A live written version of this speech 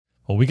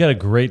Well, we got a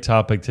great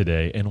topic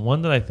today, and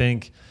one that I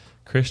think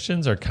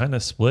Christians are kind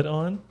of split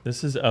on.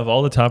 This is, of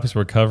all the topics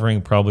we're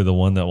covering, probably the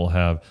one that will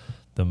have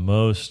the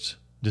most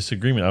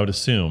disagreement, I would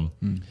assume,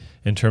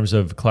 in terms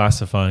of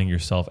classifying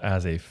yourself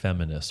as a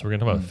feminist. So we're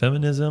going to talk about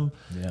feminism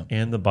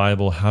and the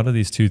Bible. How do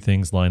these two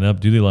things line up?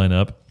 Do they line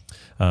up?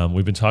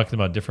 We've been talking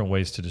about different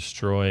ways to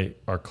destroy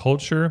our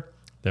culture,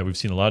 that we've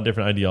seen a lot of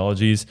different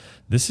ideologies.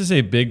 This is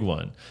a big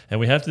one. And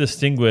we have to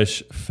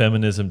distinguish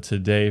feminism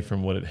today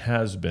from what it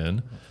has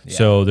been. Yeah.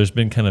 So there's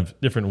been kind of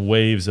different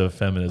waves of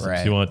feminism. Right.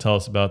 So you want to tell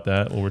us about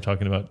that, what we're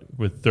talking about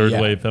with third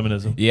wave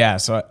feminism? Yeah,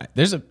 so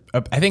there's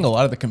I think a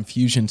lot of the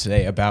confusion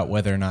today about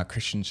whether or not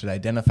Christians should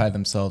identify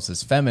themselves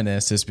as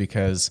feminists is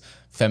because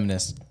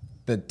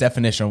the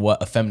definition of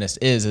what a feminist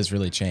is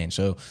really changed.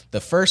 So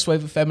the first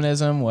wave of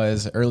feminism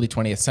was early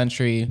 20th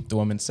century, the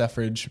women's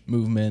suffrage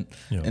movement.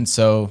 Yeah. And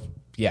so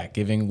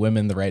giving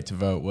women the right to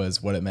vote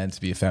was what it meant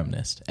to be a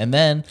feminist. And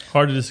then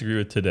hard to disagree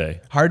with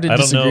today. I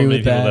don't know many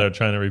people that are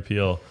trying to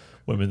repeal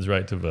women's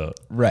right to vote.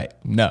 Right.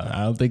 No,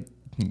 I don't think.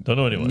 Don't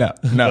know anyone.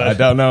 No, I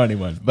don't know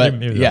anyone. But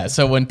maybe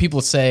so when people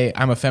say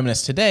I'm a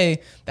feminist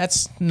today,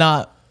 that's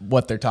not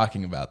what they're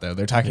talking about, though.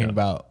 They're talking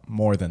about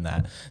more than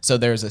that. So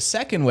there's a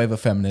second wave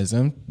of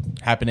feminism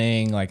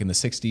happening like in the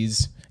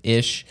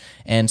 60s-ish.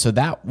 And so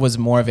that was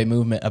more of a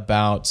movement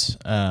about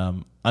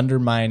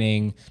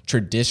undermining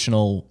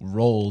traditional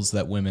roles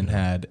that women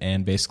had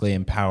and basically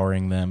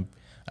empowering them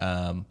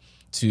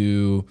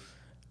to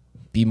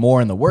be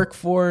more in the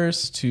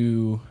workforce,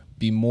 to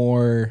be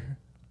more,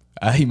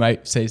 you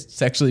might say,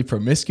 sexually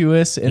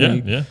promiscuous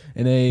in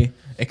a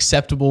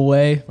acceptable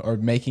way, or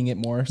making it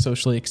more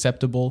socially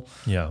acceptable.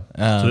 Yeah.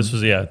 So this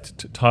was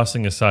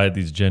tossing aside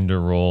these gender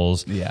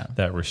roles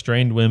that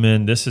restrained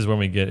women. This is when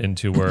we get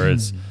into where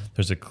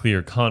there's a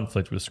clear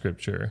conflict with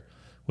Scripture,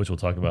 which we'll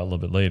talk about a little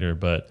bit later.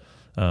 But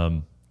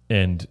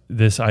and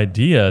this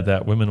idea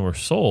that women were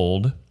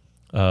sold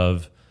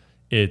of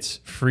its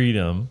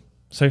freedom,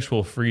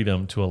 sexual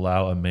freedom, to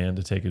allow a man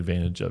to take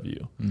advantage of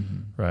you,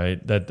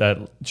 right?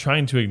 That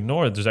trying to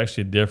ignore that there's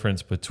actually a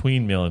difference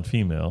between male and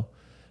female,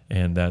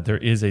 and that there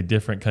is a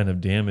different kind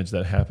of damage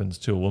that happens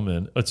to a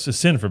woman. It's a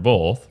sin for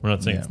both. We're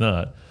not saying it's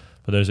not,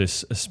 but there's a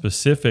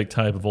specific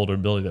type of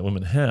vulnerability that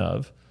women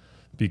have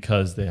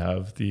because they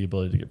have the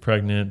ability to get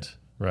pregnant,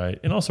 right?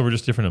 And also we're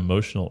just different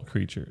emotional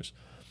creatures.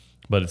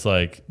 But it's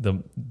like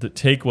the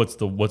take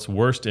what's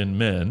worst in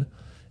men,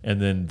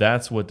 and then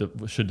that's what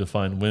should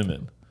define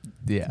women.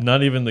 Yeah.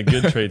 Not even the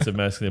good traits of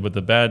masculinity, but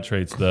the bad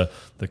traits, the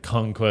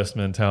conquest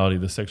mentality,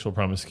 the sexual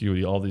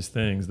promiscuity, all these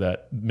things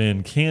that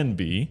men can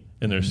be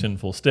in their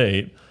sinful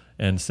state,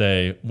 and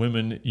say,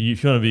 women,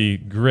 if you want to be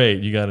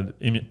great, you got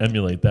to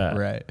emulate that.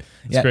 Right.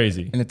 It's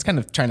crazy. And it's kind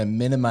of trying to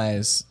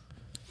minimize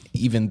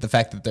even the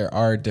fact that there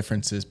are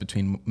differences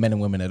between men and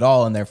women at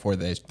all, and therefore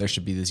there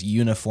should be this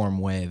uniform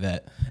way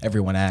that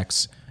everyone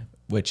acts,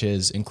 which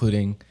is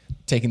including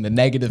taking the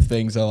negative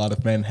things that a lot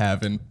of men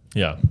have and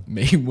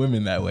making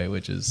women that way,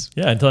 which is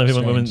and telling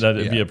people, women, that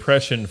it'd be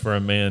oppression for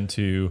a man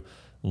to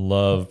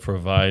love,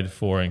 provide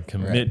for, and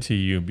commit to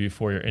you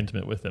before you're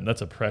intimate with them.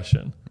 That's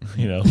oppression.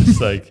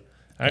 It's like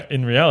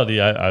in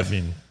reality, I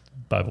mean,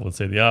 Bible would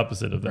say the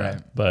opposite of that,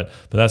 right. but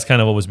that's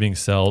kind of what was being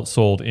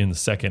sold in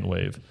second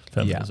wave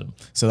feminism.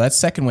 Yeah. So that's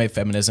second wave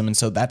feminism, and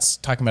so that's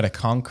talking about a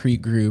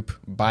concrete group,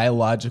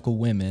 biological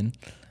women,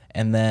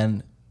 and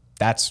then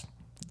that's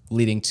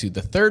leading to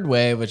the third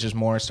wave, which is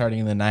more starting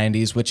in the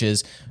 90s, which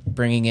is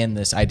bringing in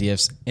this idea of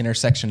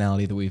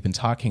intersectionality that we've been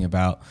talking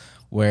about,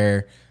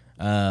 where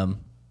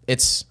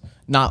it's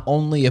not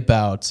only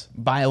about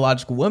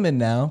biological women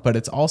now, but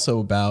it's also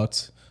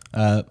about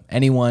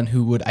anyone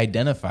who would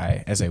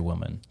identify as a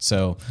woman.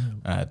 So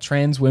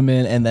trans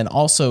women, and then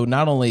also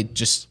not only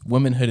just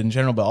womanhood in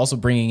general, but also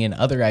bringing in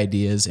other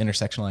ideas,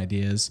 intersectional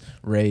ideas,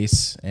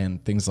 race,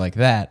 and things like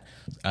that,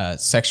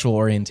 sexual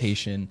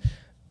orientation,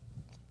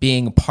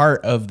 being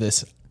part of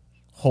this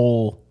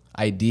whole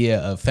idea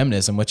of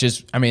feminism, which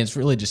is, I mean, it's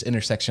really just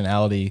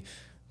intersectionality,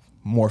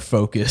 more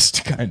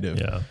focused kind of.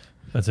 Yeah,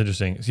 that's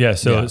interesting. Yeah,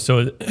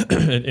 so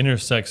it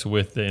intersects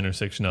with the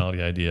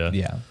intersectionality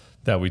idea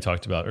that we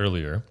talked about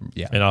earlier.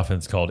 Yeah. And often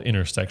it's called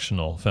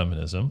intersectional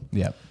feminism.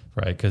 Yeah.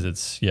 Right?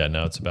 Because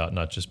now it's about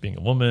not just being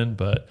a woman,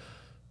 but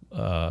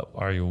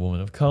are you a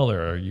woman of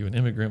color? Are you an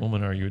immigrant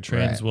woman? Are you a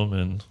trans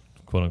woman?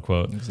 Quote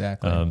unquote.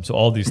 Exactly. So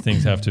all these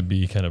things have to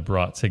be kind of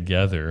brought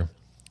together.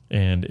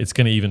 And it's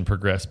going to even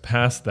progress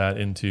past that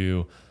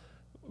into,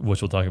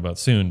 which we'll talk about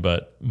soon,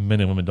 but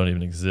men and women don't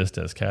even exist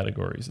as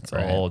categories. It's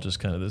all just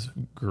kind of this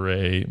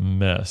gray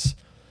mess.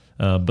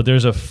 But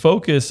there's a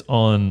focus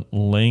on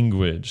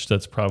language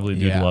that's probably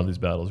due to a lot of these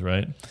battles,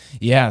 right?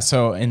 Yeah.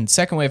 So in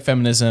second wave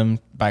feminism,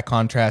 by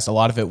contrast, a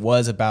lot of it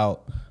was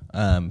about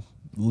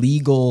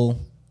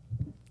legal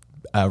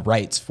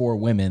rights for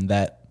women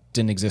that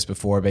didn't exist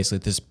before. Basically,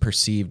 this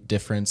perceived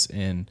difference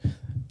in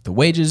the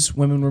wages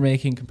women were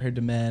making compared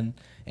to men.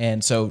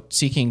 And so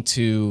seeking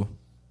to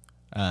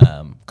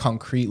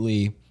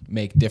concretely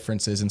make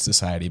differences in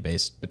society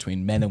based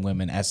between men and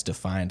women as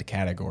defined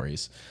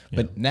categories.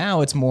 But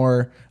now it's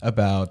more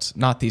about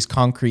not these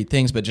concrete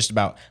things, but just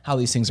about how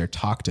these things are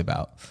talked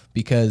about.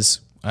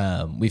 Because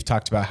we've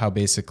talked about how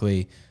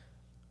basically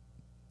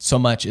so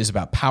much is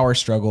about power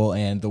struggle,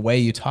 and the way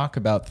you talk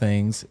about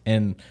things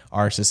in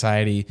our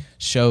society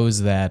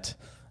shows that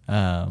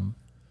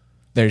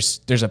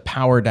there's a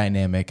power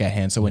dynamic at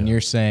hand. So when you're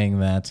saying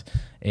that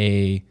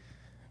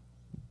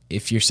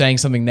if you're saying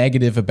something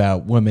negative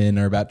about women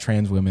or about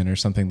trans women or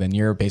something, then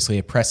you're basically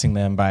oppressing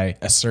them by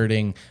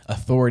asserting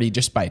authority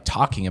just by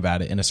talking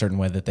about it in a certain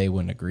way that they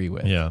wouldn't agree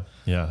with. Yeah,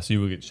 yeah. So you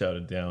will get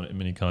shouted down in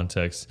many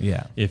contexts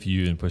if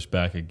you even push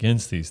back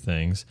against these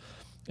things.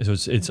 So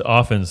it's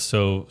often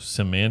so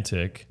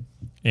semantic,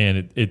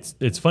 and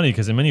it's funny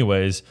because in many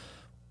ways,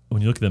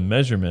 when you look at the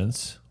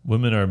measurements,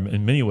 women are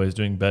in many ways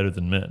doing better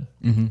than men,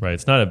 right?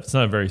 It's not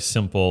a very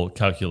simple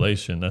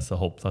calculation. That's the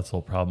whole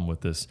problem with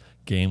this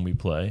game we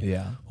play.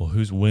 Yeah. Well,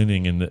 who's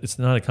winning? And it's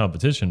not a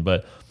competition,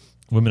 but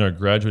women are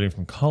graduating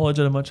from college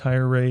at a much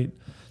higher rate.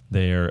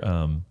 They are,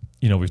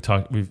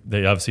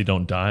 they obviously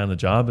don't die on the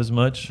job as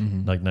much.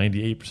 Like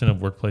 98%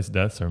 of workplace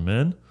deaths are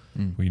men.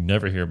 We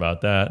never hear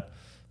about that.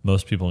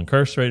 Most people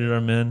incarcerated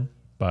are men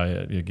by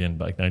like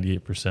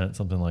 98%,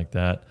 something like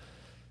that.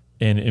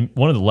 And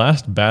one of the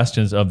last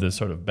bastions of this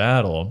sort of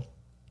battle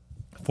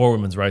for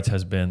women's rights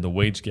has been the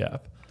wage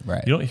gap.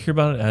 Right. You don't hear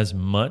about it as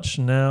much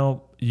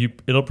now.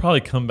 It'll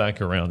probably come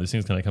back around. These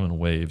things kind of come in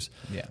waves.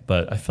 Yeah.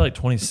 But I feel like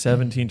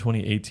 2017,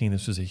 2018,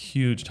 this was a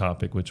huge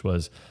topic, which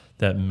was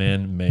that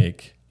women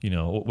make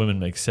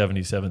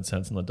 77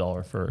 cents on the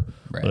dollar for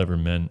whatever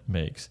men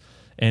makes.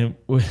 And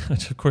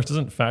which, of course,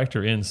 doesn't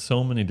factor in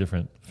so many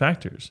different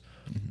factors.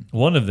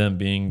 One of them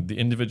being the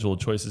individual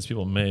choices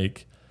people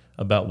make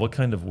about what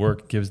kind of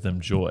work gives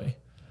them joy.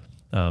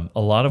 A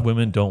lot of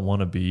women don't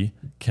want to be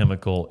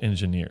chemical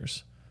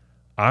engineers.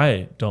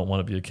 I don't want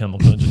to be a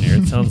chemical engineer.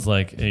 It sounds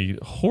like a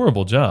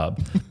horrible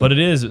job, but it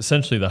is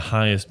essentially the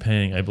highest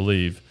paying, I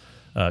believe,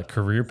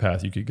 career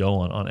path you could go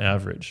on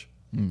average.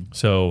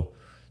 So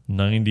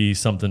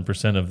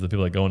 90-something% of the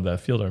people that go into that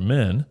field are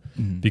men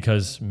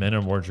because men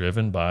are more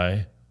driven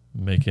by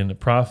making a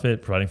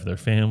profit, providing for their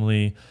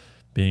family,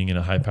 being in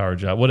a high-powered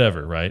job,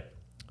 whatever, right?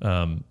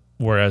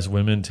 Whereas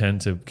women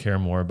tend to care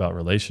more about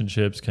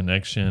relationships,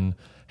 connection,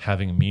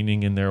 having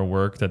meaning in their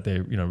work that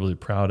they're really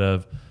proud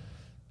of.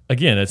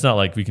 Again, it's not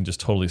like we can just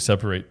totally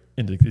separate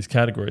into these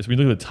categories. We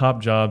look at the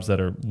top jobs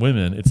that are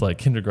women, it's like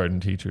kindergarten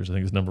teachers, I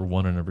think is number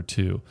 1 or number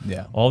 2.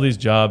 Yeah. All these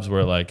jobs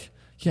where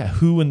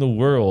who in the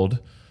world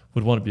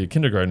would want to be a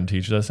kindergarten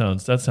teacher?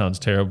 That sounds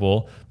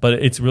terrible, but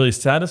it's really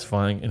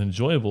satisfying and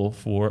enjoyable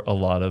for a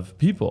lot of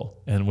people.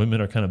 And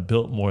women are kind of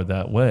built more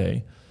that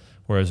way,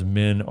 whereas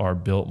men are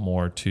built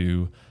more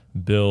to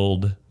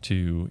build,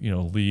 to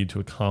lead, to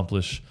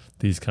accomplish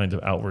these kinds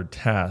of outward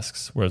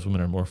tasks, whereas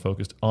women are more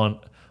focused on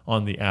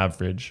the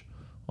average,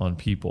 on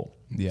people.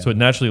 Yeah. So it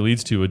naturally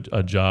leads to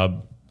a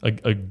job,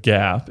 a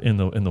gap in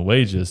the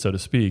wages, so to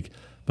speak.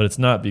 But it's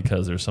not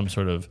because there's some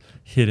sort of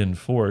hidden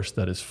force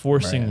that is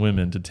forcing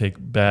women to take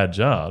bad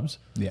jobs.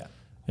 Yeah.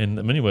 In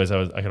many ways,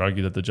 I could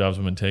argue that the jobs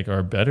women take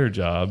are better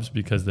jobs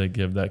because they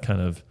give that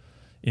kind of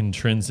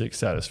intrinsic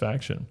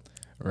satisfaction.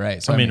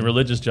 Right. So I mean,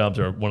 religious jobs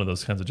are one of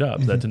those kinds of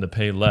jobs that tend to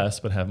pay less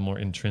but have more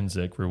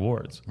intrinsic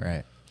rewards.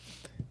 Right.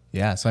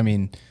 Yeah. So,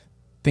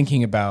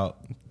 thinking about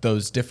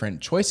those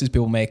different choices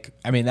people make,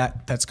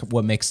 that's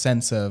what makes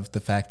sense of the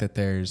fact that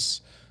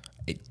there's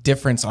a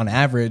difference on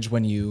average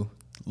when you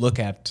look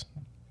at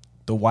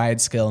the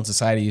wide scale in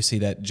society. You see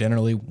that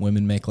generally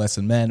women make less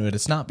than men, but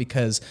it's not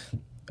because,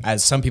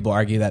 as some people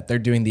argue, that they're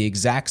doing the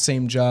exact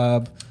same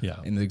job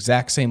in the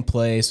exact same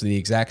place with the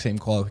exact same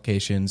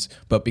qualifications,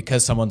 but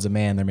because someone's a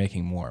man, they're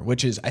making more,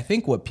 which is, I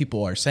think, what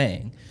people are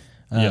saying.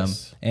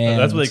 Yes, and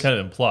that's what they kind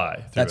of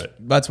imply through it.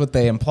 That's what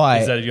they imply.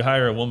 Is that if you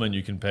hire a woman,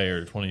 you can pay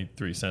her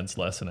 23 cents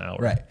less an hour.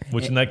 Right.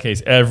 Which in that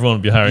case, everyone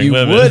would be hiring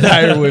women. You would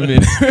hire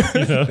women.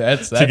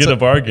 That's to get a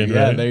bargain,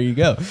 right? Yeah, there you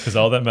go. Because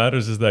all that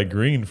matters is that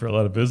green for a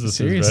lot of businesses.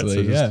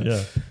 Seriously,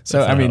 right?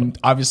 So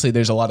obviously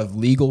there's a lot of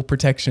legal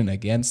protection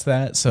against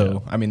that.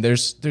 So,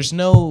 there's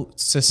no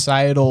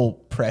societal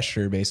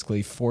pressure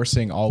basically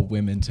forcing all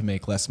women to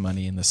make less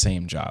money in the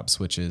same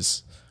jobs, which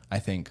is, I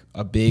think,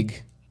 a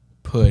big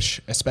push,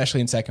 especially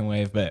in second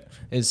wave, but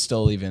is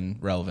still even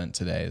relevant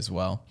today as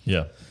well.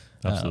 Yeah,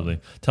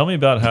 absolutely. Tell me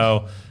about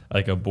how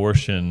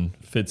abortion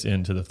fits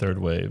into the third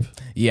wave.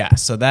 Yeah,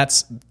 so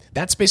that's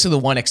basically the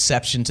one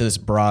exception to this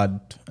broad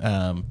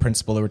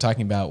principle that we're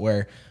talking about,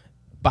 where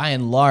by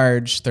and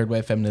large, third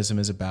wave feminism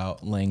is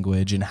about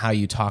language and how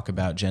you talk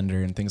about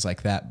gender and things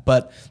like that.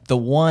 But the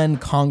one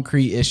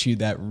concrete issue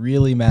that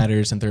really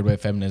matters in third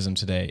wave feminism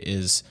today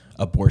is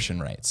abortion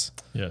rights.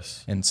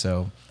 Yes. And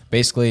so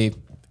basically,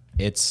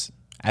 it's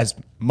as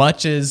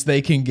much as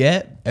they can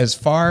get, as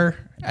far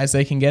as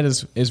they can get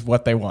is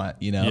what they want,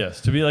 Yes,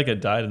 to be like a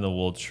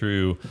dyed-in-the-wool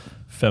true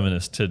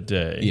feminist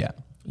today,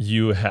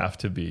 you have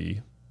to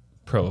be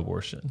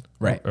pro-abortion,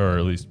 right, or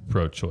at least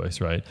pro-choice,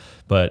 right?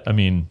 But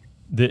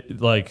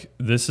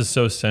this is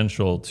so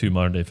central to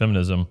modern-day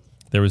feminism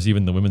There was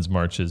even the women's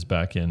marches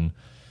back in,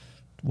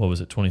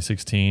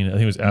 2016? I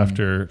think it was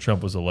after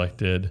Trump was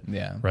elected,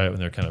 right, when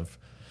they're kind of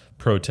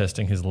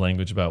protesting his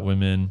language about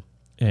women.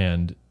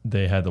 And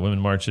they had the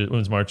women's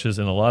marches,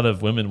 and a lot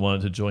of women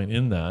wanted to join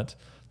in that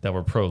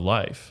were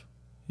pro-life.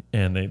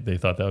 And they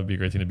thought that would be a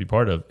great thing to be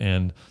part of.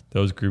 And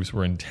those groups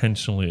were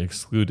intentionally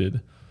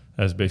excluded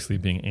as basically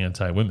being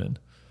anti-women.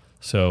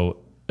 So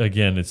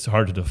again, it's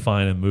hard to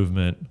define a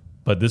movement,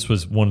 but this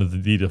was one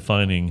of the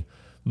defining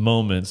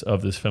moments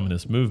of this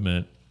feminist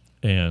movement,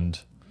 and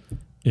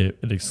it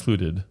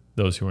excluded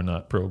those who were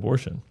not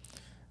pro-abortion.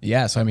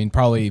 Yeah, so I mean,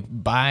 probably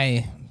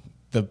by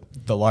the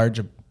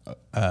large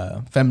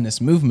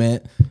feminist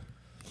movement,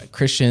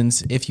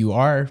 Christians, if you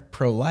are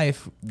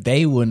pro-life,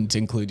 they wouldn't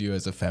include you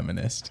as a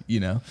feminist,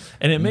 And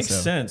it makes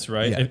sense,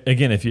 right? Yeah.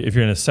 Again, if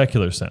you're in a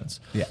secular sense.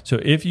 Yeah. So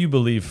if you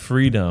believe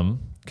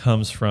freedom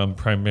comes from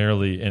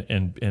primarily,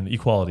 and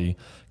equality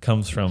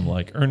comes from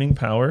like earning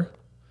power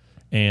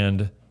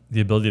and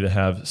the ability to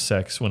have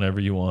sex whenever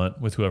you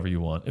want with whoever you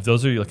want. If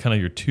those are kind of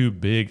your two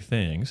big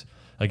things,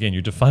 again,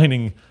 you're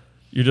defining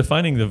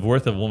the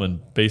worth of a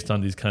woman based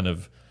on these kind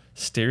of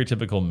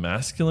stereotypical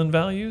masculine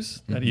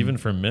values that even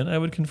for men I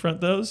would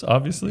confront those,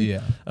 obviously.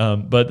 Yeah.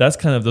 But that's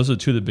those are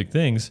two of the big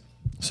things.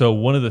 So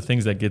one of the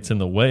things that gets in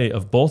the way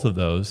of both of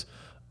those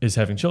is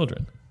having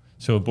children.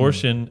 So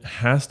abortion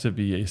has to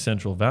be a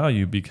central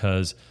value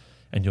because,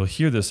 and you'll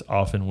hear this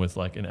often with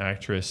like an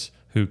actress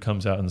who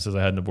comes out and says,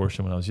 I had an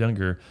abortion when I was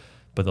younger,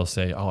 but they'll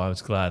say, I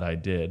was glad I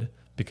did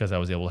because I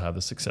was able to have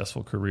a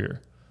successful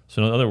career.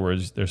 So in other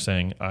words, they're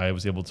saying I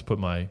was able to put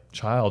my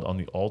child on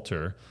the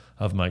altar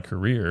of my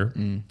career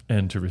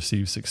and to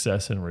receive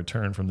success in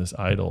return from this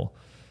idol.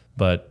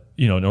 But,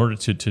 in order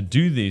to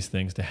do these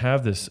things, to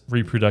have this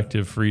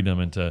reproductive freedom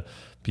and to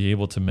be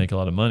able to make a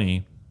lot of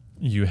money,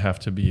 you have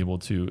to be able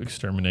to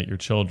exterminate your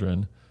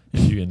children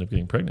if you end up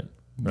getting pregnant,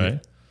 right? Yeah.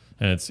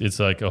 And it's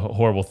like a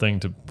horrible thing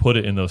to put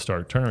it in those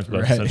stark terms,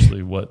 but that's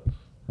essentially what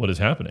is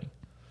happening.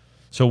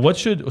 So what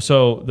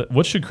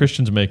should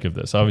Christians make of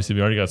this? Obviously,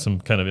 we already got some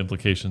kind of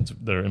implications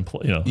that are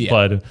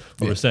implied in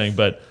what we're saying,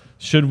 but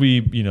should we,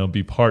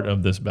 be part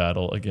of this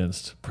battle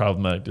against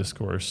problematic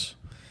discourse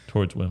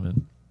towards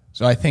women?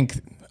 So I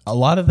think a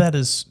lot of that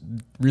is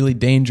really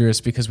dangerous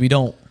because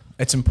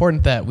it's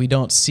important that we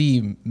don't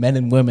see men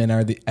and women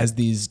as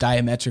these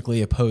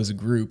diametrically opposed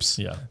groups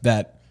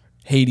that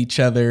hate each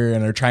other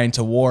and are trying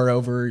to war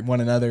over one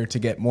another to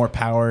get more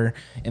power.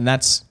 And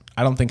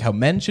I don't think how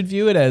men should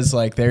view it as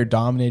like they're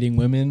dominating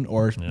women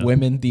or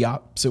women the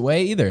opposite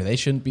way either. They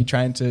shouldn't be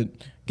trying to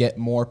get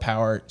more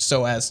power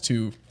so as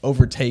to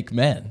overtake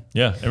men.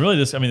 Yeah, and really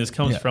this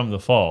comes from the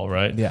fall,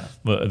 right? Yeah.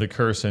 The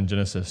curse in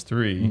Genesis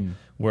 3,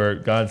 where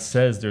God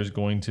says there's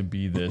going to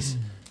be this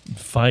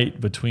fight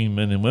between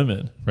men and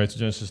women, right? So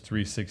Genesis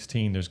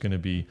 3:16, there's going to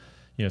be,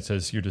 it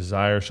says your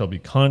desire shall be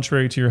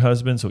contrary to your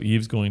husband. So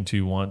Eve's going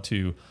to want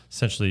to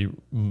essentially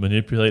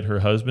manipulate her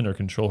husband or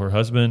control her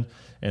husband,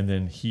 and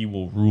then he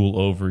will rule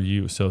over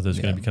you. So there's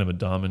going to be kind of a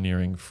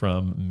domineering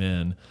from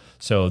men.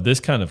 So this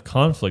kind of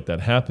conflict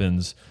that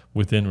happens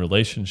within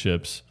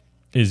relationships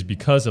is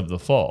because of the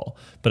fall.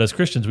 But as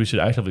Christians, we should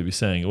actively be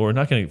saying, we're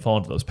not going to fall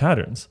into those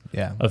patterns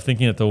of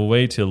thinking that the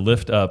way to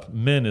lift up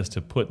men is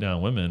to put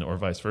down women or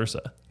vice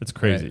versa. It's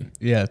crazy. Right.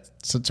 Yeah, it's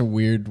such a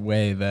weird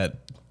way that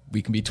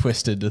we can be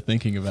twisted to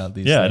thinking about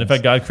these things. And in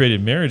fact, God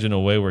created marriage in a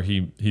way where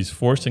he's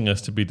forcing us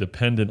to be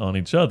dependent on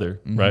each other,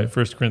 right?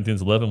 1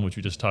 Corinthians 11, which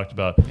we just talked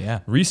about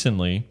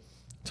recently,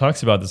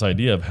 talks about this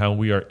idea of how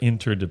we are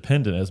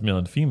interdependent as male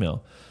and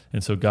female.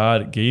 And so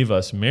God gave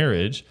us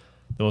marriage,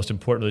 the most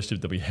important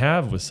relationship that we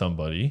have with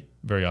somebody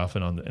very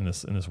often in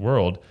this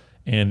world,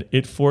 and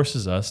it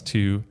forces us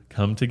to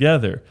come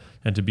together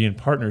and to be in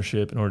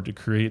partnership in order to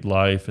create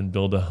life and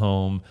build a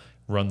home,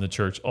 run the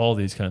church, all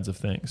these kinds of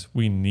things.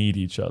 We need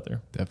each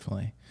other.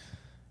 Definitely.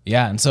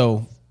 Yeah, and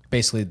so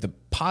basically the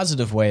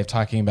positive way of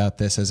talking about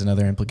this as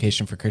another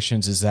implication for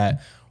Christians is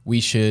that we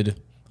should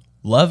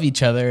love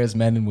each other as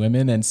men and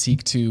women and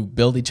seek to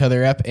build each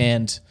other up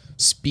and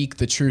speak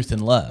the truth in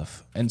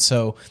love. And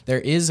so there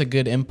is a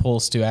good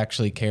impulse to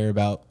actually care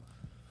about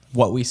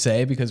what we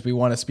say because we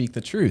want to speak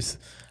the truth.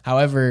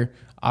 However,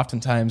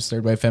 oftentimes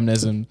third wave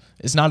feminism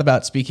is not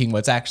about speaking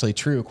what's actually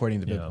true according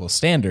to biblical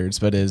standards,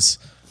 but is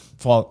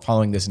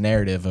following this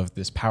narrative of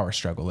this power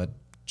struggle that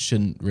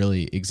shouldn't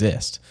really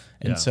exist.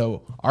 And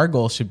so our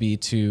goal should be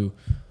to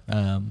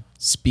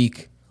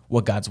speak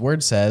what God's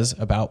word says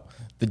about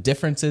the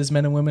differences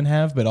men and women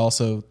have, but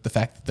also the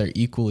fact that they're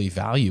equally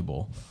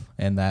valuable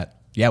and that,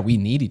 we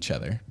need each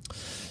other.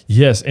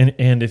 Yes,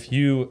 and if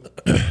you,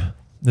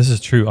 this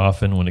is true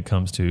often when it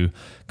comes to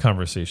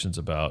conversations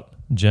about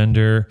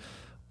gender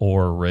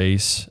or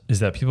race,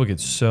 is that people get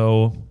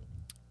so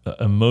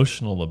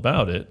emotional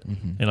about it,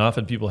 and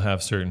often people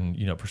have certain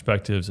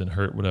perspectives and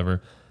hurt,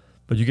 whatever,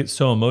 but you get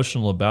so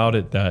emotional about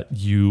it that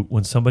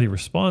when somebody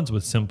responds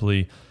with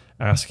simply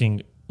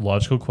asking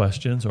logical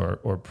questions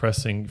or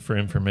pressing for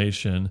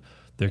information,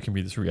 there can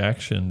be this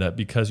reaction that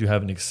because you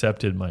haven't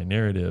accepted my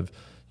narrative,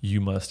 you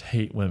must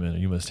hate women, or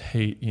you must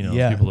hate,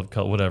 people of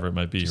color, whatever it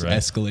might be, just right?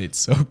 Escalates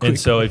so quickly. And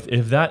so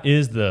if that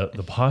is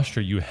the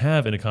posture you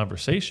have in a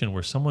conversation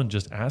where someone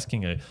just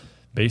asking a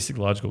basic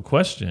logical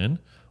question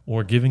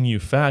or giving you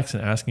facts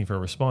and asking for a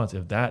response,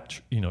 if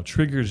that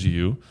triggers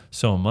you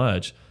so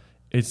much,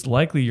 it's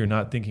likely you're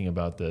not thinking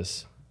about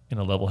this in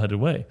a level-headed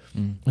way.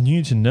 And you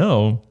need to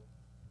know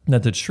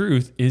that the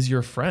truth is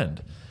your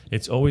friend.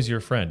 It's always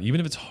your friend. Even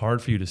if it's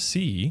hard for you to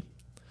see,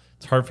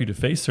 it's hard for you to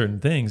face certain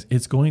things,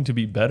 it's going to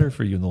be better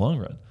for you in the long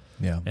run.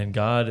 Yeah. And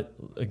God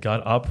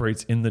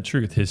operates in the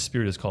truth. His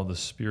Spirit is called the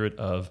Spirit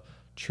of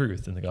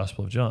truth in the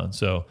Gospel of John.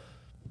 So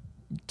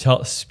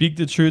speak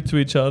the truth to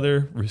each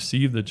other,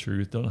 receive the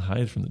truth, don't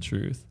hide from the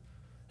truth,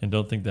 and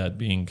don't think that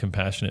being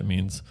compassionate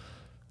means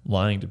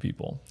lying to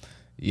people.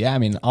 Yeah, I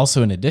mean,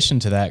 also in addition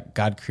to that,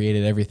 God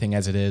created everything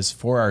as it is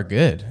for our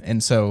good.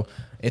 And so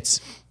it's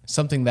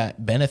something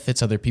that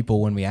benefits other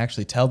people when we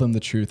actually tell them the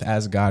truth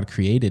as God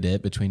created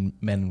it between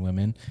men and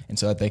women, and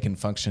so that they can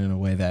function in a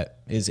way that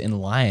is in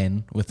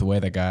line with the way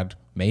that God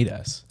made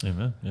us.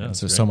 Amen. Yeah. And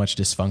so much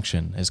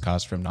dysfunction is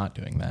caused from not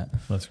doing that.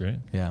 That's great.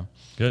 Yeah.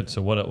 Good.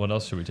 So what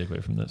else should we take away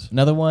from this?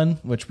 Another one,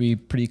 which we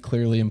pretty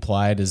clearly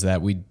implied, is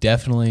that we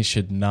definitely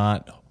should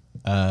not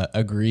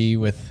agree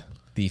with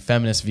the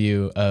feminist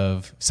view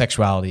of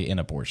sexuality and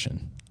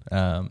abortion.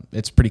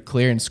 It's pretty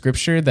clear in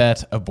Scripture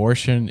that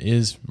abortion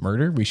is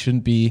murder. We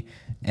shouldn't be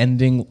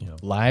ending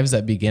lives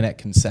that begin at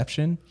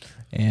conception.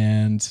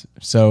 And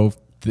so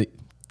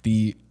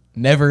the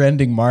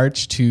never-ending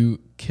march to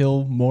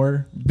kill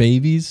more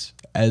babies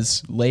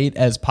as late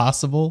as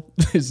possible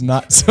is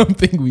not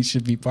something we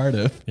should be part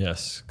of.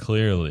 Yes,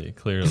 clearly.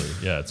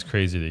 Yeah, it's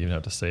crazy to even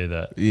have to say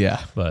that.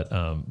 Yeah.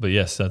 But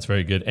yes, that's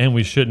very good. And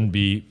we shouldn't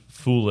be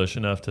foolish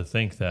enough to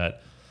think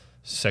that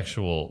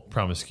sexual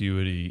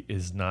promiscuity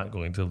is not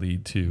going to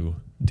lead to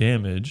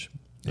damage.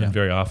 Yeah. And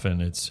very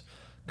often it's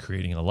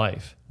creating a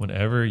life.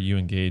 Whenever you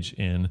engage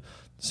in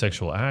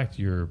sexual act,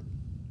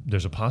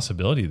 there's a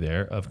possibility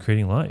there of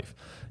creating life.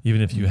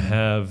 Even if you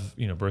have,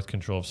 birth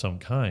control of some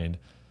kind,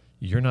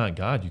 you're not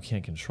God. You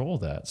can't control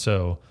that.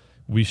 So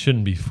we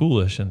shouldn't be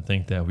foolish and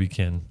think that we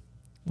can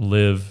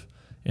live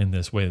in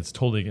this way that's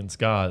totally against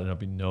God and there'll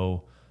be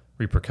no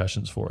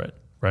repercussions for it,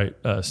 right?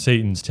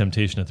 Satan's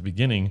temptation at the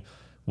beginning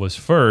was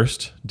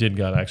first, did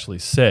God actually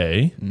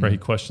say, right? He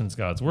questions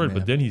God's word,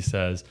 but then he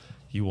says,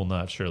 you will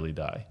not surely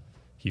die.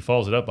 He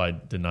follows it up by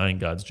denying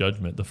God's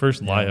judgment. The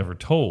first lie ever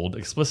told,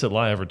 explicit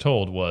lie ever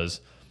told,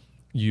 was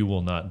you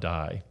will not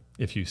die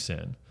if you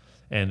sin.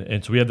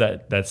 And so we have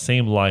that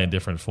same lie in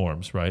different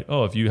forms, right?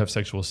 Oh, if you have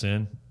sexual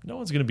sin, no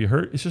one's going to be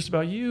hurt. It's just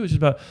about you. It's just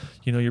about,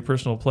 your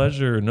personal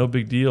pleasure, no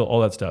big deal,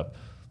 all that stuff.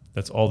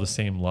 That's all the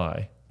same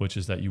lie, which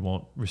is that you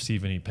won't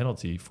receive any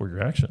penalty for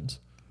your actions.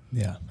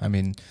 Yeah. I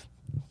mean,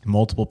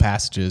 multiple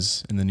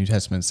passages in the New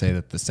Testament say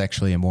that the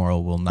sexually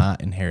immoral will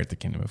not inherit the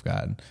kingdom of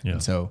God. Yeah.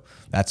 And so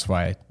that's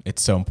why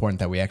it's so important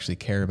that we actually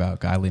care about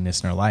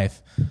godliness in our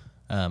life.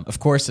 Of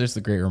course, there's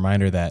the great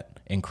reminder that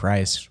in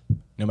Christ,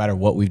 no matter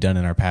what we've done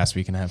in our past,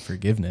 we can have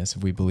forgiveness.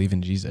 If we believe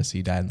in Jesus,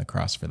 he died on the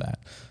cross for that.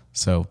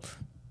 So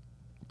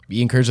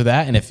be encouraged with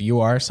that. And if you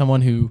are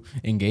someone who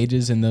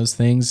engages in those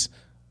things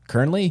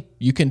currently,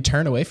 you can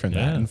turn away from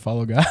that and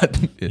follow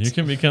God. You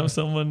can become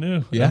someone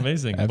new. Yeah,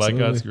 amazing. Absolutely.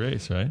 By God's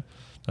grace, right?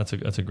 That's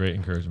a great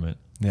encouragement.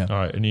 Yeah. All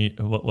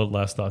right. What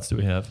last thoughts do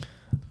we have?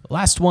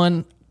 Last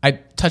one, I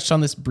touched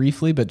on this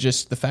briefly, but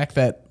just the fact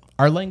that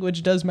our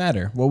language does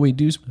matter. What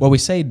we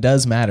say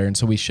does matter. And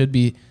so we should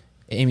be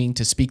aiming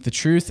to speak the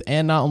truth,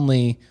 and not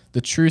only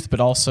the truth, but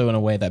also in a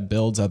way that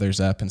builds others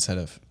up instead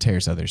of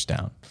tears others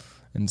down.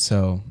 And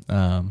so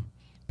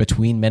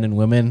between men and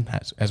women,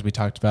 as we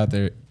talked about,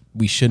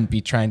 we shouldn't be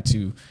trying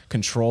to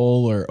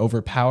control or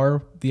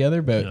overpower the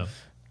other, but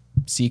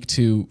seek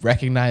to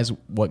recognize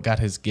what God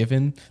has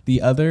given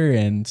the other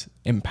and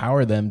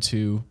empower them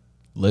to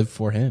live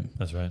for him.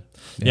 That's right.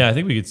 Yeah, I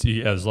think we could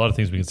see, there's a lot of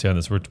things we can say on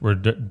this. We're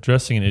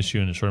addressing an issue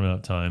in a short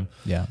amount of time.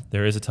 Yeah.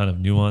 There is a ton of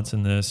nuance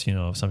in this.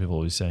 Some people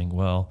will be saying,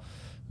 well,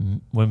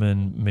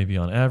 women maybe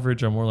on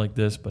average are more like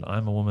this, but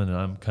I'm a woman and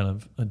I'm kind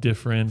of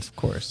different. Of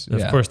course.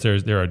 Of course,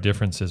 there are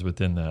differences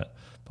within that.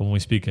 But when we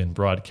speak in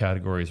broad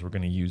categories, we're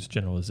going to use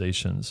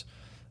generalizations.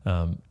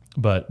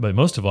 But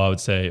most of all, I would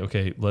say,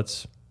 okay,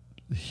 let's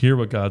hear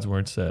what God's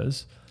word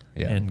says.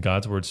 Yeah. And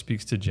God's word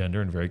speaks to gender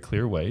in very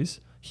clear ways.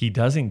 He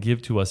doesn't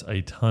give to us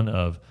a ton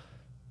of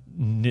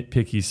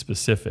nitpicky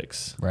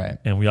specifics. Right.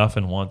 And we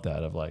often want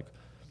that of like,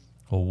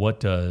 well, what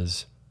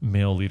does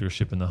male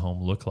leadership in the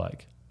home look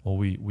like? Well,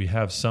 we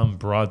have some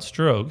broad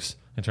strokes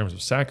in terms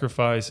of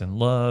sacrifice and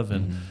love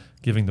and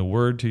giving the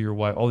word to your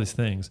wife, all these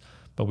things,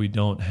 but we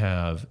don't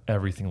have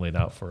everything laid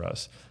out for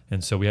us.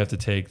 And so we have to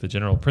take the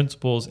general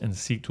principles and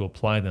seek to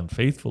apply them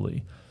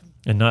faithfully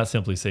and not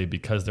simply say,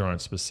 because there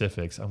aren't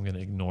specifics, I'm going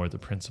to ignore the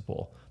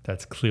principle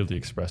that's clearly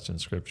expressed in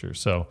Scripture.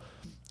 So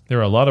there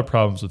are a lot of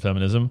problems with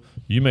feminism.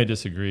 You may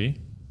disagree.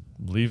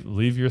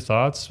 Leave your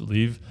thoughts.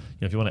 If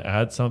you want to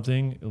add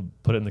something,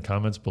 put it in the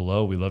comments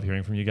below. We love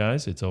hearing from you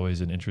guys. It's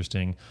always an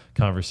interesting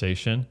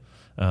conversation.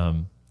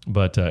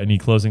 But any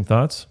closing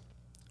thoughts?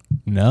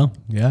 No.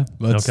 Yeah.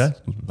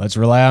 Let's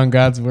rely on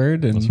God's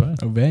word and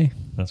obey.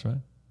 That's right.